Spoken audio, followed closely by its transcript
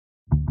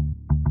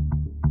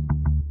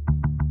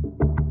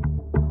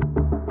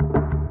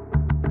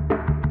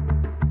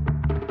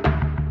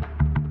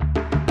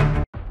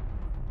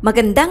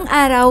Magandang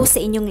araw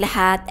sa inyong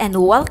lahat and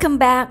welcome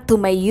back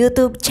to my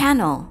YouTube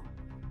channel.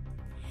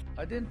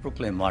 I didn't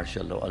proclaim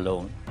martial law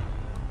alone.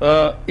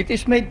 It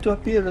is made to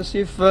appear as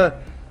if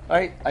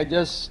I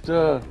just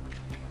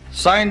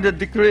signed the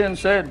decree and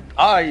said,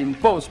 I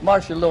impose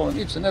martial law on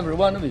each and every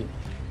one of you.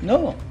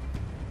 No.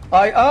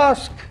 I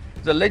asked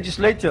the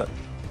legislature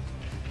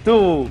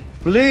to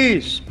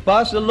please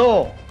pass a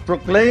law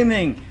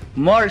proclaiming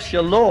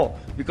martial law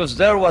because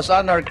there was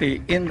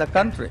anarchy in the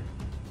country.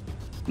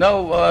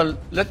 Now,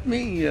 let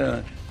me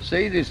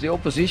say this, the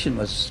opposition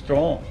was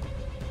strong,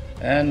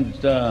 and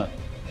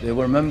they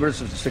were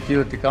members of the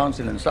Security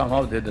Council, and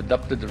somehow they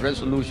adopted a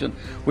resolution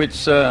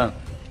which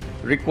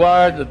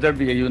required that there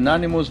be a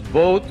unanimous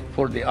vote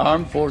for the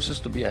armed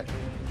forces to be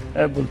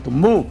able to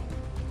move,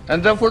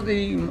 and therefore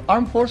the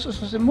armed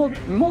forces was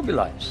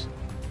immobilized.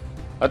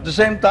 At the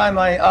same time,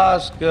 I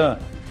asked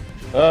the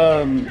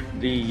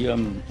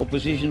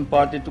opposition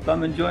party to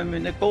come and join me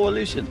in a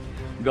coalition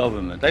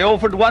government. I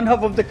offered one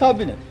half of the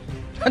cabinet.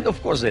 And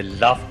of course they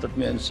laughed at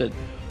me and said,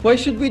 why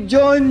should we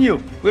join you?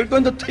 We're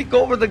going to take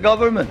over the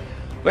government.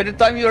 By the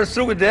time you are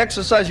through with the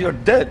exercise, you're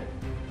dead,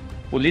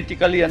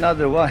 politically and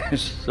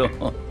otherwise.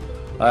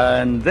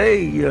 And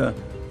they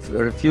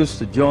refused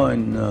to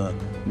join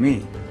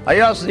me.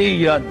 I asked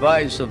the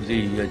advice of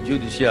the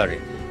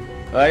judiciary.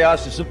 I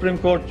asked the Supreme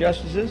Court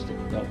justices,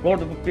 the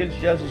Court of Appeals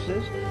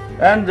justices,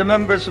 and the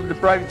members of the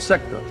private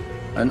sector.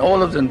 And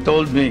all of them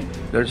told me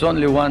there's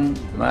only one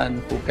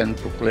man who can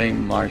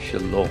proclaim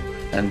martial law,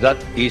 and that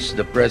is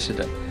the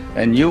president.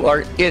 And you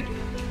are it.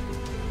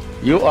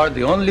 You are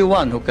the only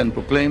one who can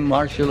proclaim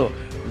martial law.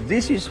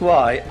 This is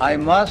why I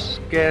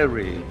must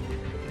carry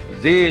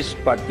this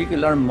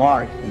particular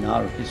mark in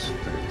our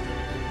history.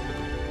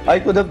 I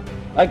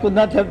could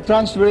not have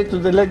transferred it to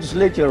the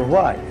legislature.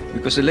 Why?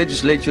 Because the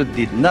legislature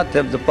did not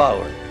have the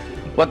power.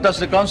 What does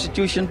the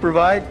Constitution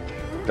provide?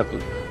 The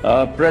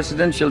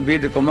President shall be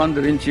the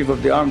Commander-in-Chief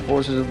of the Armed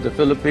Forces of the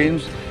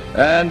Philippines,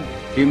 and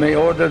he may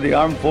order the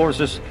armed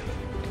forces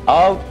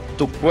out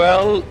to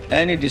quell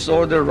any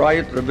disorder,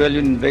 riot,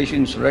 rebellion, invasion,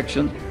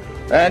 insurrection,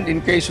 and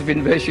in case of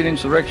invasion,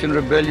 insurrection,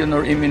 rebellion,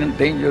 or imminent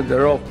danger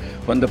thereof,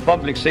 when the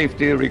public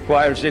safety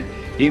requires it,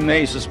 he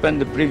may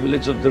suspend the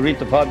privilege of the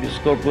writ of habeas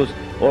corpus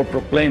or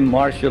proclaim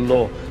martial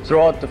law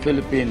throughout the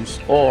Philippines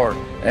or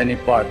any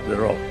part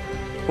thereof.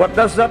 What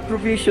does that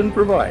provision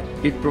provide?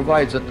 It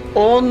provides that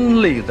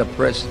only the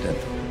president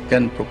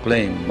can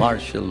proclaim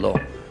martial law.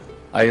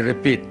 I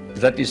repeat,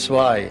 that is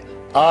why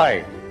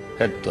I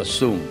had to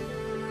assume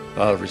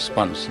a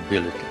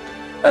responsibility.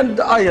 And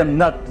I am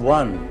not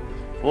one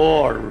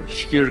for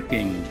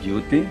shirking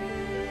duty.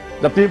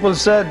 The people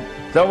said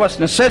there was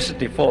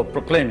necessity for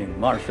proclaiming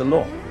martial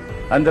law.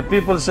 And the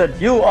people said,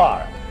 you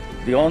are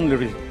the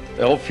only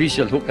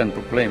official who can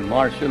proclaim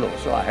martial law.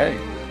 So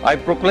I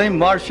proclaim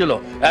martial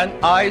law, and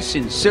I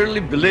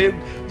sincerely believe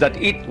that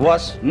it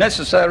was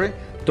necessary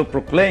to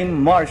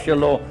proclaim martial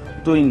law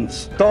to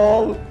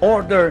install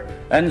order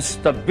and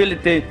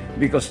stability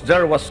because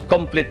there was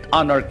complete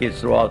anarchy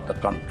throughout the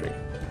country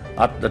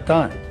at the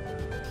time.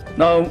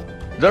 Now,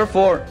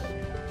 therefore,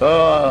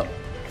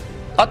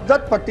 at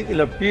that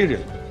particular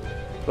period,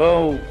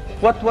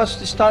 what was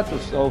the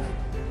status of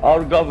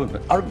our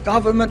government? Our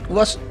government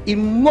was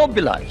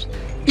immobilized,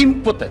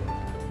 impotent.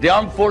 The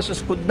armed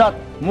forces could not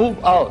move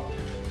out.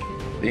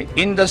 The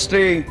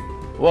industry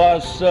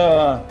was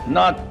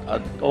not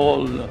at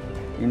all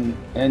in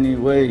any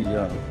way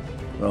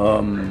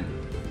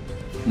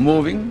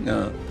moving.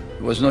 There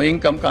was no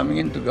income coming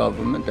into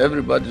government.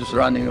 Everybody was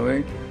running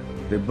away.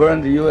 They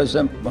burned the U.S.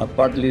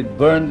 partly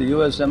burned the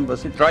U.S.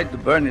 embassy, tried to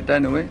burn it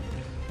anyway.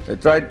 They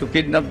tried to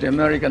kidnap the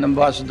American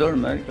ambassador.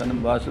 American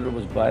ambassador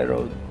was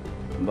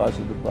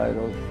Ambassador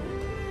Byroad.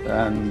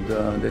 And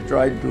they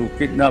tried to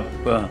kidnap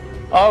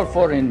our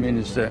foreign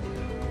minister,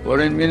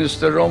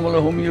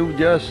 Romulo, whom you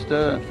just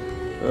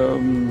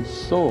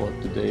saw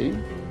today.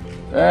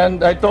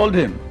 And I told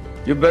him,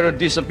 you better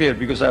disappear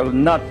because I will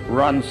not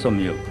ransom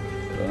you.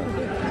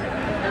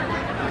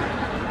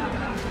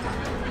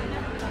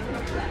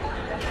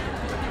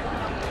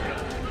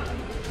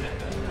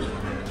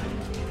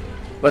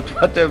 But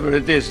whatever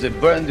it is, they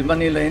burned the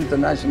Manila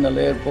International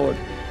Airport,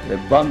 they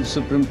bombed the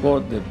Supreme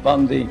Court, they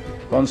bombed the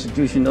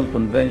Constitutional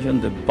Convention,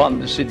 they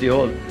bombed the City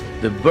Hall,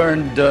 they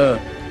burned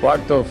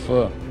part of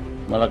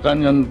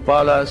Malacanang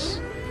Palace,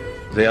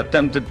 they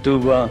attempted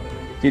to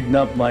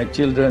kidnap my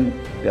children,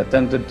 they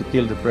attempted to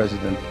kill the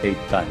president 8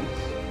 times.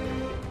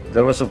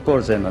 There was, of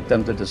course, an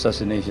attempted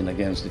assassination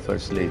against the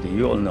First Lady.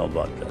 You all know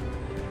about that.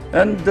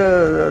 And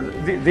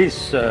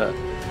this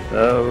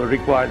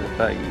required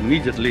that I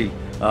immediately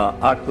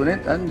act on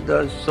it, and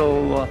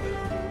so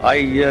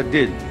I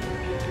did.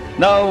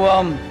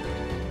 Now,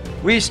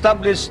 we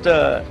established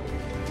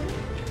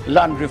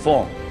land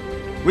reform.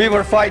 We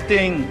were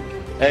fighting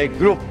a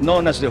group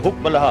known as the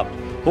Hukbalahap,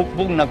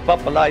 Hukbong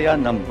Nagpapalaya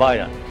ng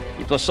Bayan.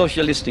 It was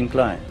socialist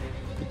inclined.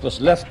 It was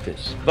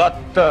leftist. But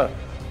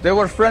they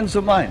were friends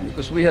of mine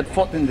because we had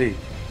fought in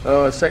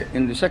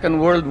the Second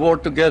World War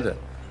together.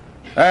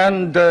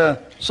 And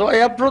so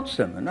I approached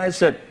them and I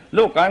said,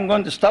 look, I'm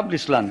going to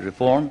establish land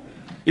reform.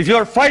 If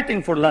you're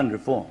fighting for land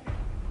reform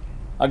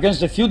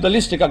against the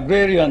feudalistic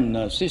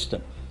agrarian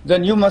system,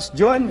 then you must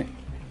join me.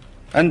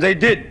 And they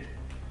did.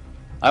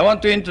 I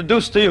want to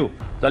introduce to you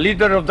the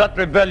leader of that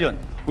rebellion,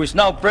 who is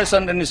now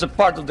present and is a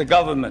part of the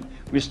government,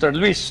 Mr.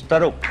 Luis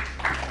Tarok.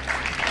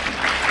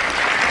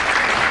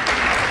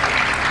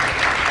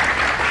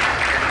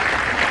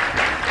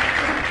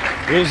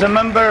 He is a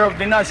member of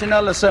the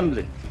National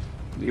Assembly.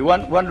 The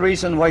one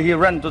reason why he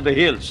ran to the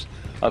hills,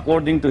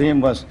 according to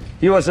him, was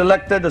he was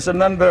elected as a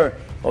member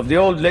of the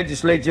old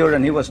legislature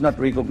and he was not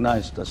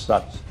recognized as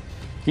such.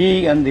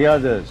 He and the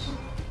others.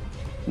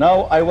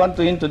 Now I want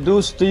to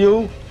introduce to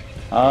you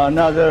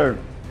another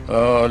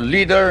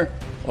leader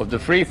of the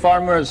Free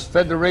Farmers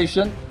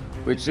Federation,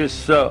 which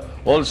is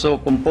also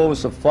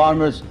composed of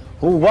farmers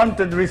who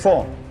wanted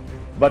reform,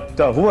 but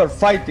who are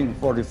fighting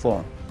for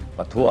reform,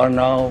 but who are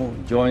now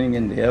joining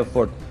in the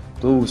effort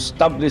to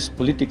establish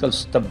political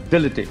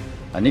stability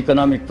and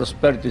economic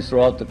prosperity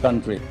throughout the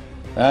country,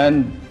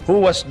 and who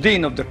was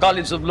Dean of the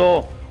College of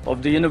Law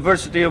of the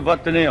University of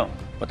Ateneo,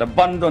 but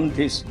abandoned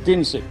his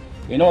deanship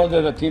in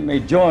order that he may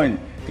join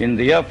in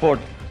the effort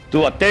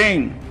to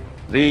attain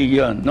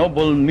the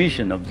noble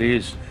mission of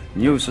this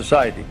new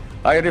society.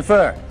 I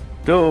refer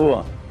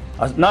to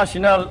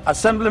National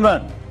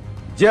Assemblyman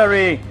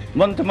Jerry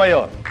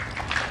Montemayor,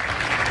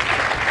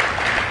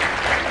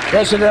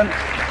 President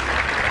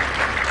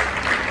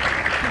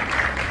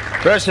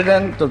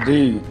of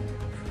the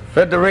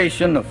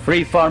Federation of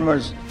Free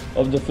Farmers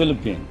of the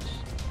Philippines.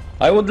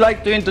 I would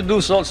like to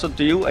introduce also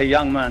to you a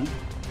young man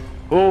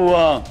who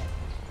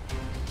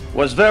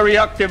was very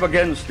active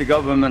against the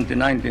government in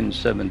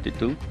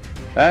 1972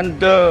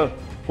 and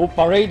who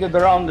paraded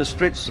around the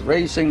streets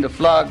raising the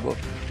flag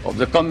of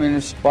the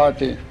Communist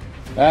Party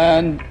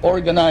and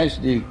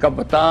organized the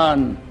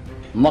Kabataan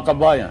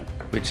Makabayan,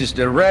 which is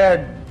the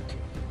red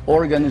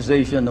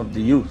organization of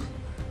the youth.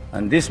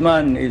 And this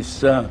man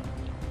is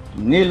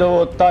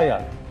Nilo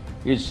Taya.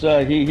 Is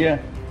he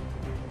here?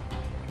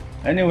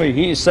 Anyway,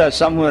 he is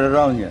somewhere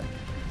around here.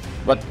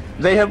 But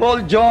they have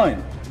all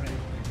joined,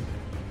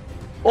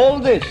 all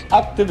these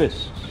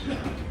activists,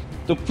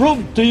 to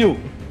prove to you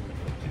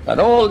that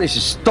all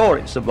these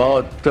stories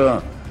about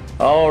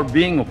our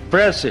being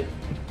oppressive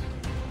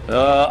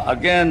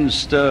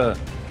against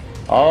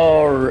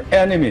our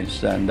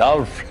enemies and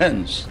our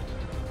friends,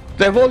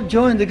 they've all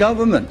joined the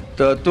government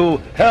to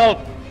help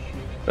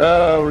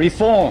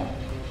reform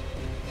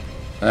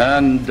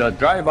and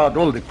drive out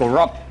all the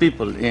corrupt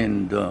people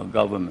in the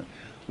government.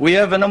 We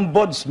have an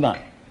ombudsman.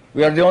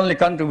 We are the only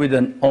country with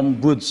an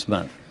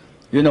ombudsman.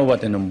 You know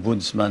what an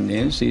ombudsman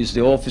is. He's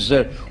the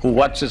officer who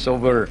watches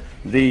over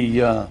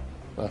the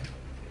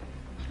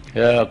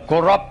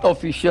corrupt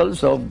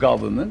officials of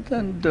government.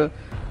 And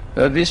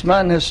this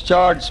man has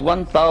charged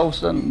more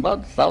than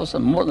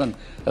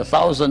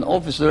 1,000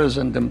 officers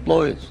and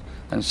employees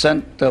and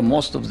sent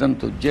most of them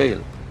to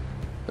jail.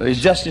 Is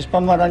Justice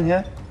Pamaran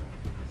here?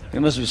 He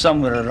must be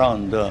somewhere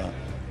around.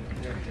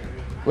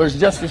 Where's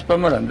Justice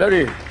Pamaran?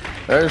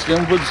 There's the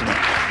ombudsman.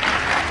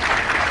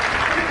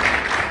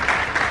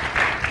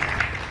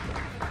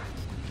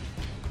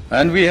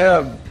 And we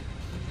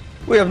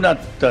have not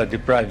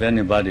deprived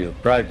anybody of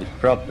private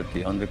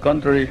property. On the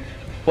contrary,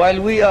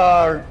 while we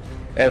are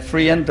a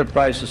free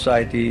enterprise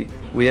society,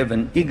 we have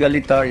an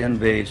egalitarian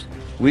base.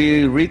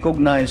 We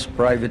recognize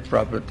private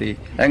property,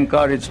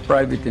 encourage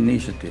private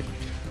initiative.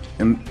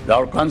 And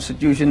our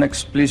Constitution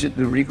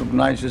explicitly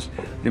recognizes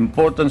the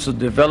importance of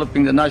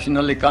developing the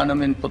national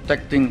economy and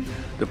protecting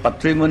the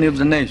patrimony of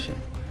the nation.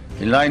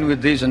 In line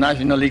with this, a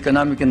National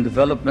Economic and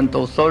Development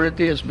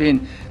Authority has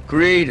been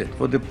created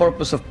for the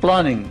purpose of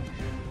planning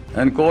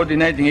and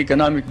coordinating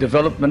economic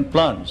development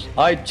plans.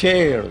 I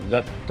chair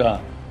that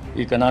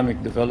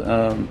Economic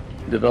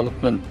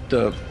Development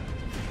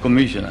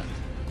Commission.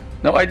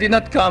 Now, I did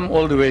not come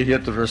all the way here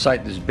to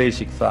recite these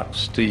basic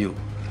facts to you,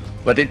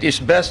 but it is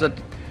best that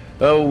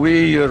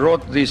we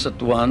wrote this at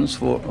once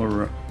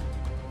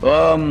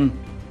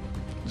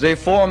they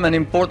form an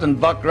important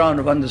background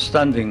of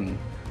understanding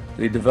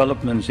the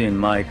developments in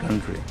my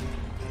country.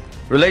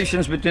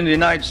 Relations between the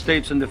United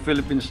States and the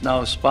Philippines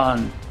now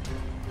span,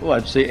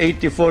 I'd say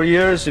 84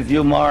 years if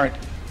you mark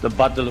the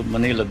Battle of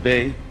Manila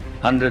Bay,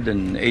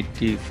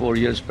 184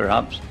 years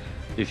perhaps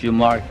if you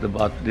mark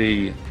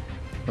the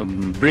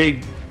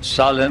brig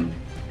Salem,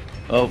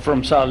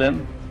 from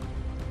Salem,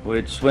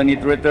 which when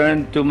it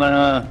returned to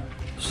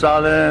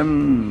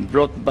Salem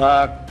brought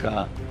back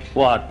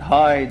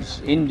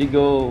hides,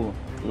 indigo,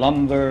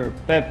 lumber,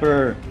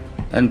 pepper,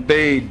 and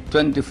paid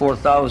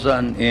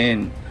 24,000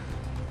 in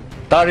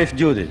tariff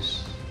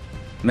duties.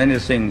 Many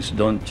things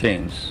don't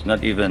change,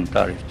 not even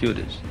tariff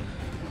duties.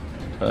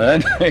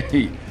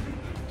 Anyway,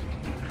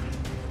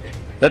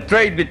 the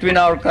trade between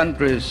our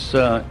countries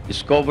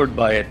is covered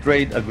by a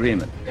trade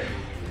agreement.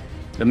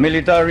 The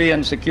military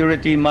and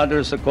security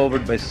matters are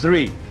covered by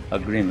 3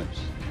 agreements.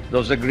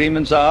 Those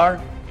agreements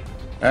are,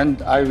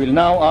 and I will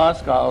now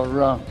ask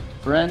our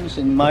friends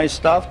in my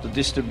staff to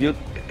distribute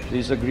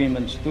these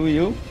agreements to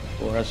you,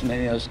 or as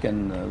many as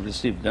can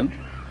receive them.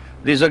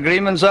 These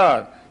agreements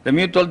are the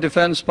Mutual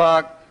Defense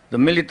Pact, the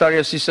Military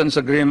Assistance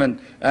Agreement,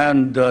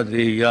 and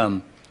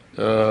the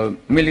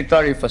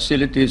Military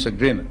Facilities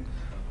Agreement,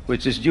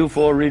 which is due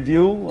for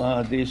review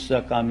this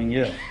coming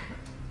year.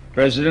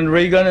 President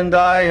Reagan and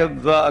I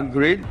have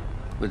agreed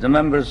with the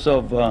members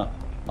of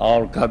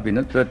our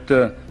cabinet that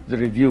the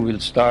review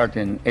will start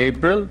in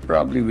April,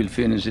 probably we'll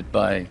finish it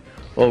by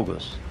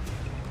August.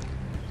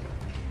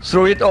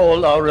 Through it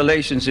all, our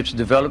relationships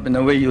develop in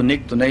a way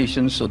unique to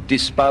nations so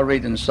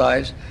disparate in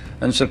size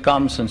and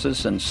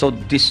circumstances and so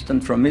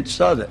distant from each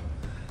other.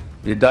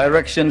 The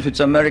directions which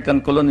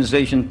American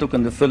colonization took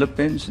in the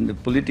Philippines in the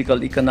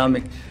political,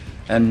 economic,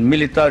 and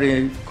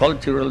military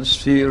cultural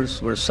spheres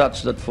were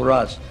such that for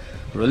us,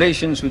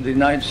 relations with the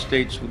United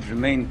States would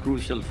remain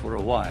crucial for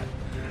a while.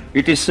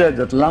 It is said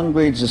that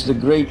language is the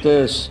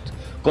greatest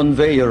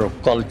conveyor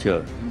of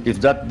culture. If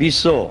that be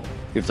so,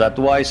 if that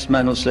wise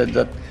man who said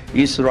that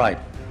is right,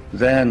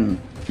 then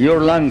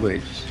your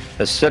language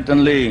has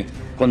certainly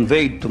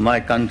conveyed to my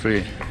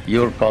country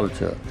your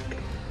culture.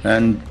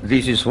 And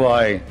this is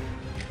why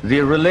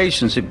the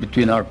relationship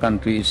between our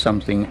countries is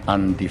something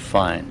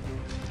undefined.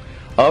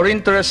 Our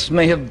interests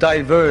may have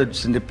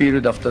diverged in the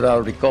period after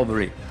our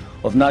recovery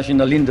of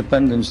national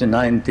independence in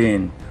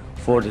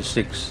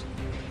 1946,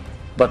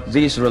 but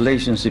this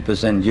relationship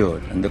has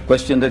endured. And the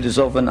question that is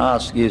often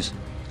asked is,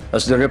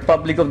 does the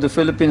Republic of the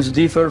Philippines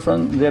differ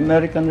from the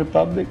American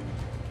Republic?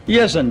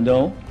 Yes and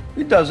no.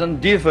 It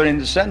doesn't differ in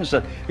the sense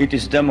that it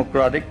is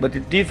democratic, but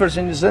it differs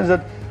in the sense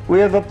that we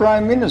have a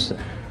prime minister,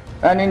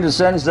 and in the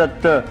sense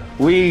that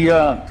we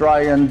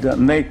try and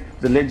make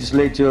the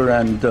legislature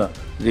and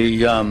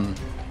the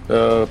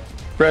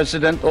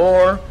president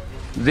or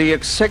the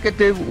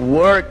executive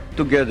work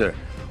together.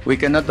 We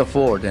cannot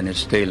afford any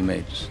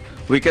stalemates.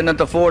 We cannot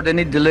afford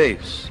any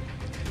delays.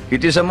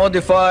 It is a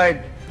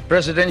modified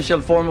presidential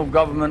form of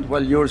government,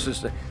 while yours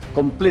is a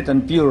complete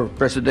and pure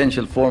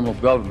presidential form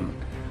of government.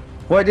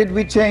 Why did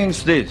we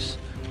change this?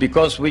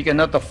 Because we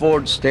cannot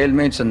afford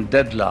stalemates and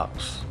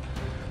deadlocks.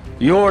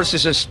 Yours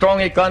is a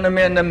strong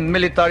economy and a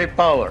military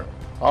power.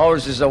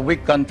 Ours is a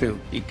weak country.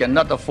 We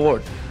cannot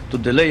afford to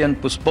delay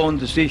and postpone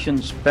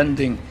decisions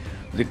pending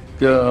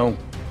the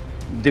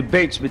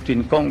debates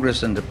between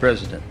Congress and the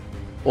President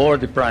or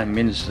the Prime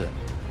Minister.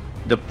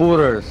 The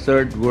poorer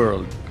third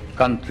world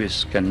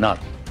countries cannot.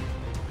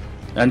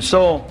 And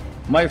so,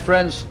 my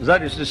friends,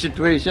 that is the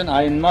situation.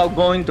 I am now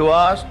going to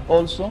ask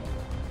also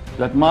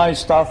that my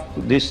staff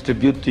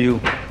distribute to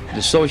you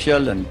the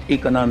social and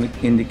economic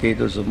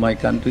indicators of my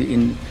country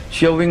in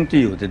showing to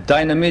you the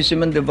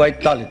dynamism and the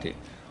vitality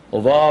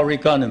of our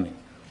economy.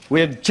 We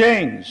have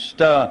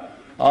changed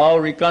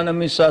our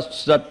economy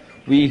such that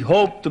we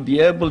hope to be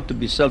able to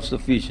be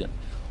self-sufficient.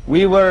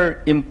 We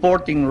were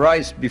importing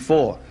rice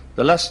before.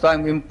 The last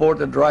time we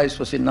imported rice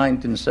was in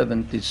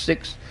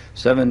 1976,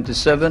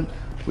 77.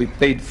 We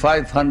paid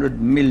 $500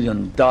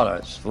 million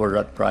for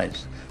that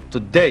rice.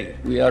 Today,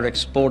 we are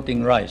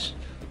exporting rice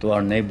to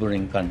our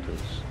neighboring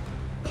countries.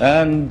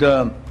 And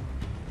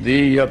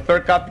the per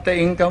capita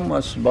income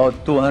was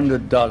about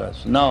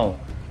 $200. Now,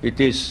 it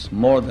is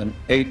more than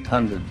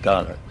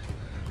 $800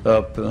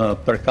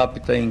 per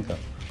capita income.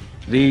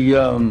 The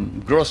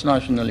gross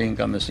national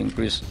income has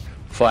increased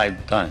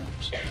 5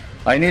 times.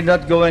 I need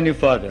not go any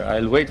further.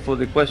 I'll wait for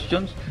the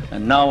questions,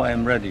 and now I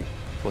am ready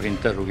for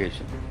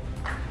interrogation.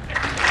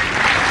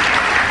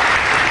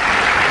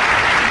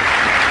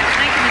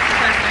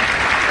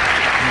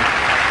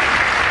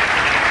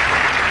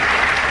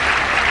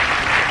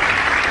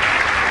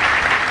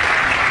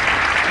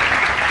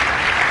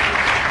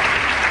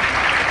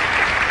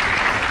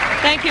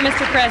 Thank you,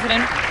 Mr.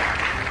 President.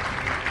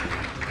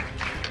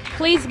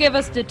 Please give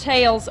us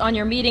details on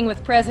your meeting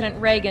with President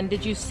Reagan.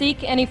 Did you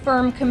seek any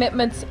firm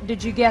commitments?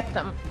 Did you get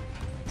them?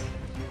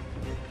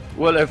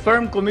 Well, a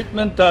firm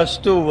commitment as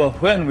to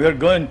when we are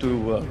going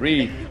to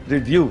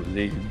review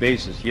the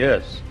basis,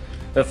 yes.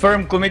 A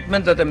firm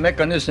commitment that a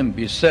mechanism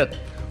be set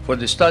for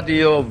the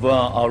study of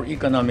our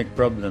economic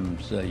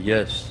problems,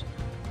 yes.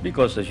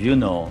 Because, as you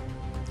know,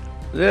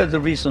 the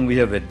reason we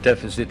have a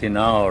deficit in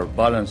our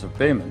balance of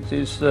payments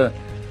is the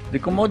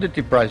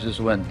commodity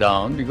prices went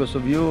down because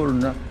of your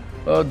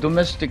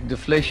domestic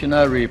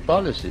deflationary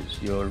policies,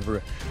 your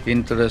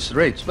interest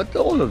rates. But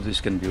all of this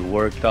can be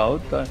worked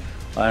out,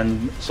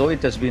 and so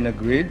it has been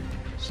agreed.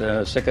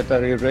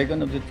 Secretary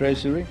Reagan of the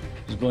Treasury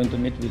is going to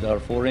meet with our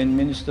foreign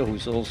minister, who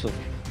is also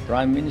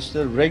prime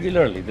minister,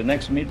 regularly. The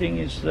next meeting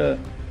is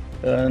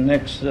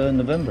next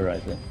November, I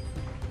think.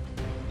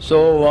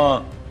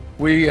 So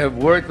we have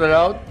worked that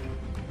out.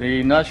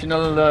 The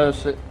national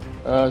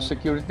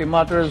security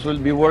matters will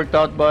be worked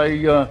out by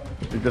the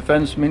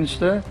defense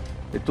minister.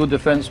 The 2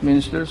 defense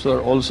ministers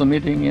are also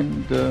meeting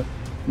in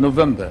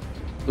November.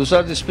 Those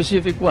are the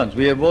specific ones.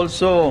 We have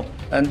also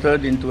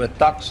entered into a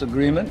tax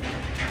agreement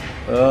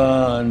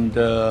and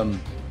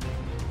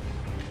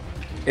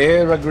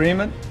air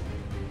agreement.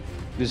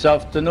 This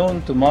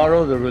afternoon,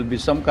 tomorrow, there will be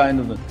some kind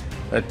of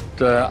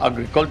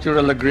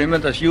agricultural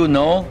agreement. As you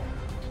know,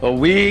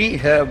 we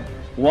have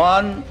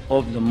one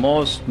of the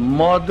most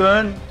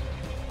modern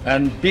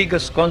and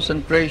biggest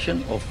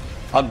concentration of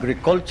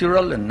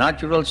agricultural and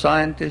natural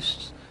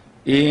scientists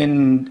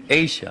in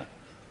Asia.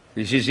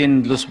 This is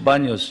in Los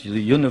Baños,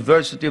 the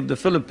University of the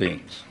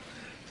Philippines.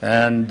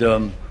 And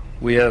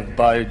we have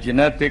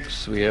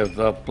biogenetics, we have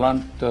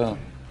plant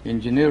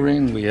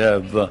engineering, we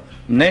have,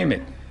 name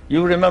it.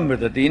 You remember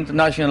that the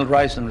International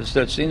Rice and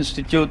Research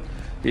Institute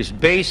is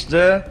based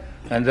there,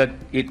 and that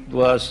it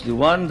was the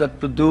one that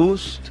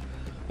produced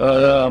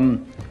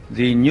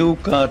the new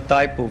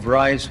type of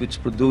rice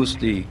which produced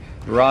the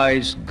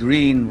rice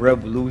green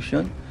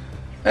revolution.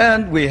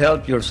 And we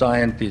help your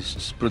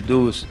scientists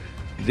produce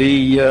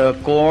the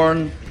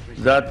corn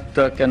that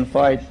can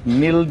fight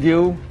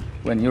mildew.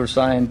 When your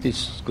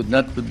scientists could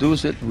not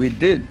produce it, we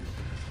did.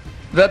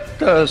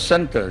 That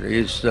center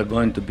is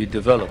going to be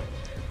developed.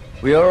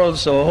 We are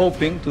also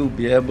hoping to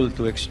be able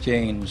to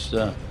exchange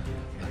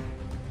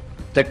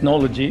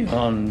technology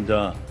on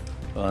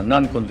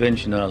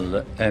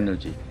non-conventional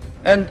energy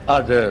and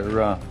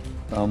other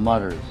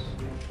matters.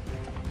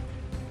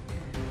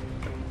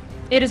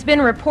 It has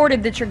been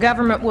reported that your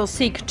government will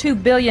seek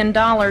 $2 billion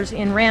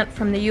in rent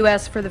from the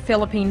U.S. for the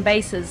Philippine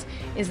bases.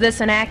 Is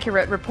this an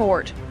accurate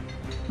report?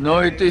 No,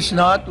 it is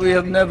not. We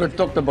have never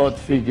talked about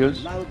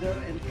figures. Louder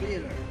and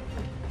clearer.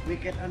 We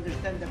can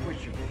understand the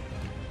question.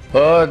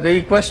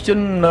 The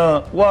question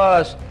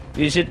was,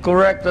 is it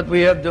correct that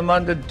we have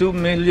demanded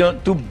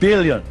 $2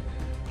 billion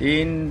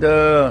in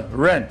the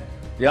rent?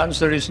 The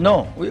answer is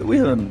no. We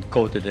haven't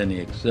quoted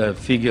any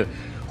figure.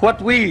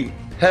 What we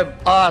have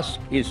asked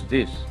is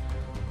this.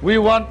 We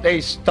want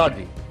a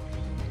study.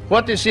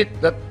 What is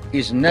it that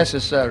is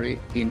necessary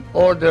in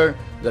order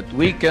that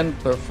we can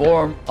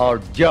perform our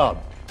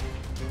job?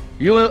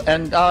 You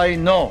and I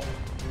know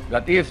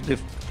that if the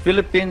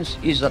Philippines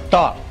is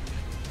attacked,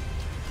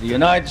 the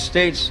United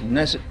States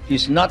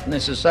is not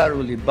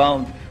necessarily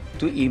bound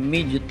to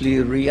immediately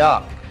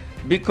react,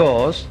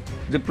 because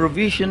the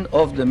provision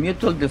of the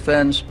Mutual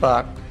Defense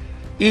Pact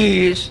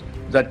is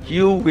that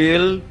you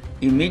will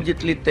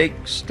immediately take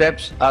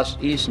steps as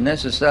is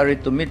necessary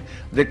to meet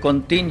the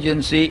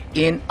contingency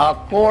in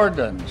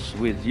accordance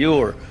with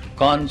your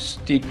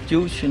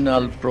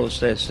constitutional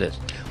processes.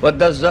 What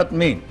does that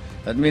mean?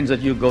 That means that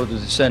you go to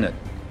the Senate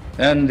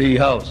and the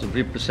House of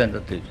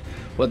Representatives.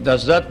 What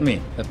does that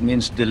mean? That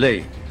means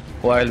delay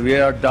while we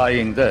are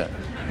dying there.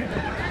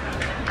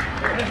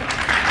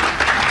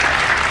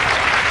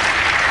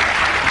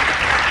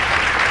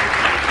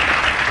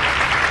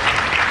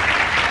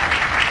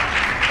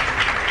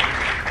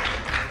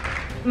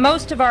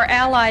 Most of our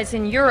allies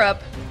in Europe,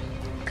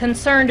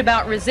 concerned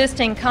about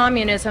resisting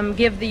communism,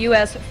 give the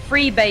U.S.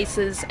 free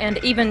bases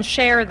and even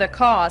share the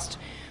cost.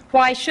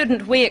 Why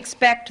shouldn't we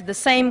expect the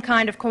same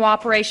kind of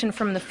cooperation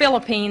from the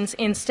Philippines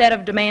instead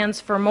of demands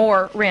for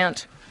more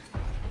rent?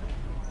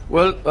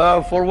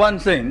 Well, for one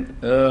thing,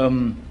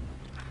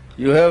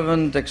 you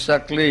haven't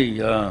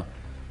exactly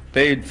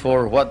paid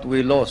for what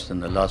we lost in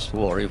the last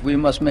war. If we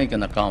must make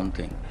an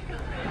accounting,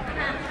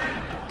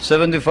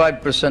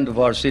 75% of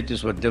our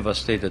cities were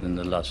devastated in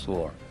the last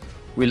war.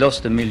 We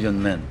lost 1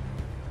 million men.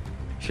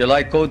 Shall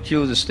I quote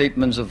you the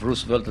statements of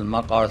Roosevelt and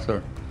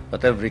MacArthur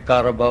that every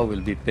Carabao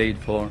will be paid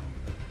for?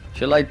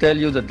 Shall I tell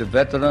you that the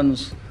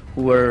veterans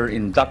who were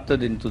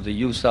inducted into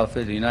the USAF,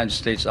 the United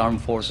States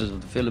Armed Forces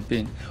of the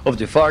Philippines, of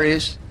the Far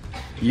East,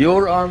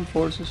 your armed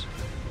forces,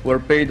 were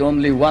paid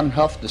only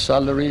 1/2 the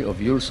salary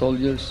of your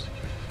soldiers?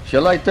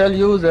 Shall I tell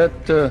you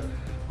that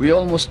we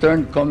almost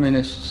turned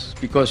communists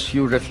because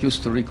you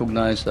refused to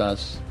recognize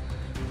us?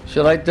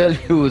 Shall I tell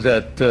you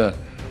that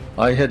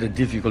I had a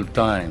difficult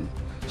time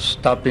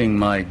stopping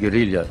my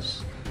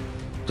guerrillas,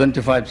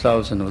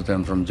 25,000 of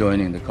them from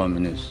joining the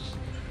communists,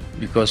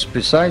 because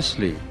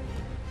precisely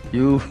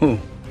you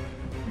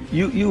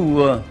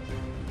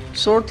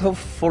sort of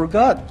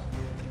forgot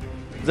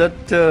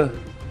that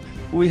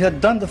we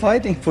had done the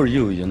fighting for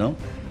you, you know,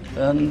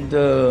 and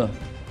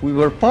we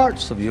were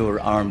parts of your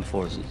armed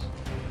forces.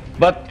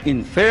 But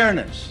in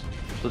fairness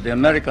to the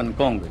American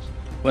Congress,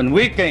 when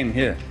we came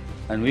here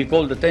and we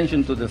called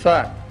attention to the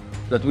fact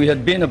that we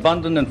had been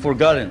abandoned and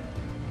forgotten,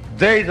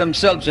 they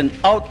themselves, in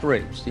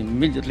outrage,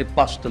 immediately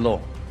passed a law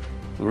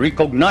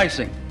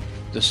recognizing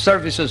the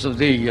services of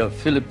the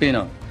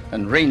Filipino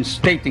and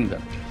reinstating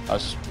them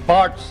as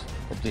parts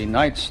of the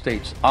United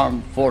States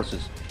Armed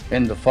Forces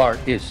in the Far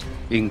East,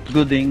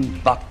 including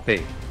back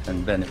pay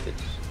and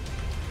benefits.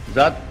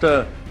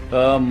 That,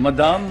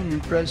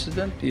 Madam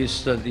President,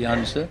 is the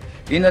answer,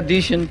 in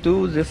addition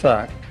to the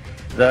fact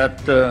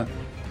that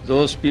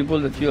those people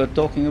that you are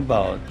talking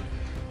about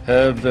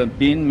have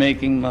been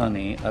making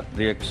money at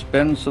the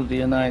expense of the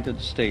United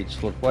States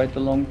for quite a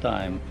long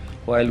time,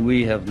 while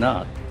we have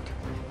not.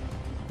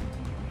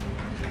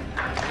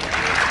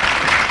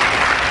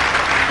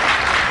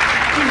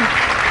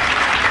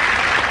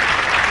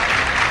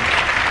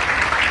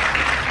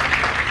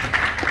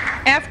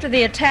 After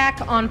the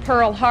attack on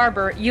Pearl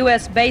Harbor,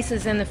 U.S.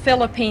 bases in the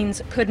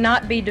Philippines could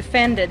not be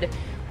defended.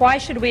 Why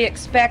should we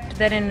expect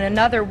that in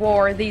another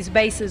war these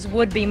bases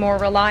would be more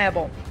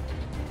reliable?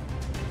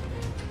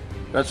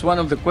 That's one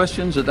of the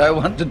questions that I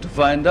wanted to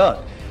find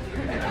out.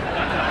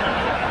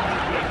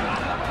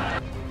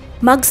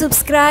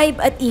 Mag-subscribe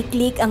at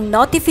i-click ang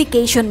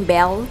notification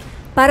bell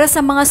para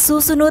sa mga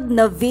susunod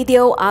na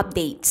video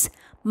updates.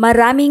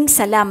 Maraming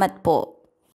salamat po.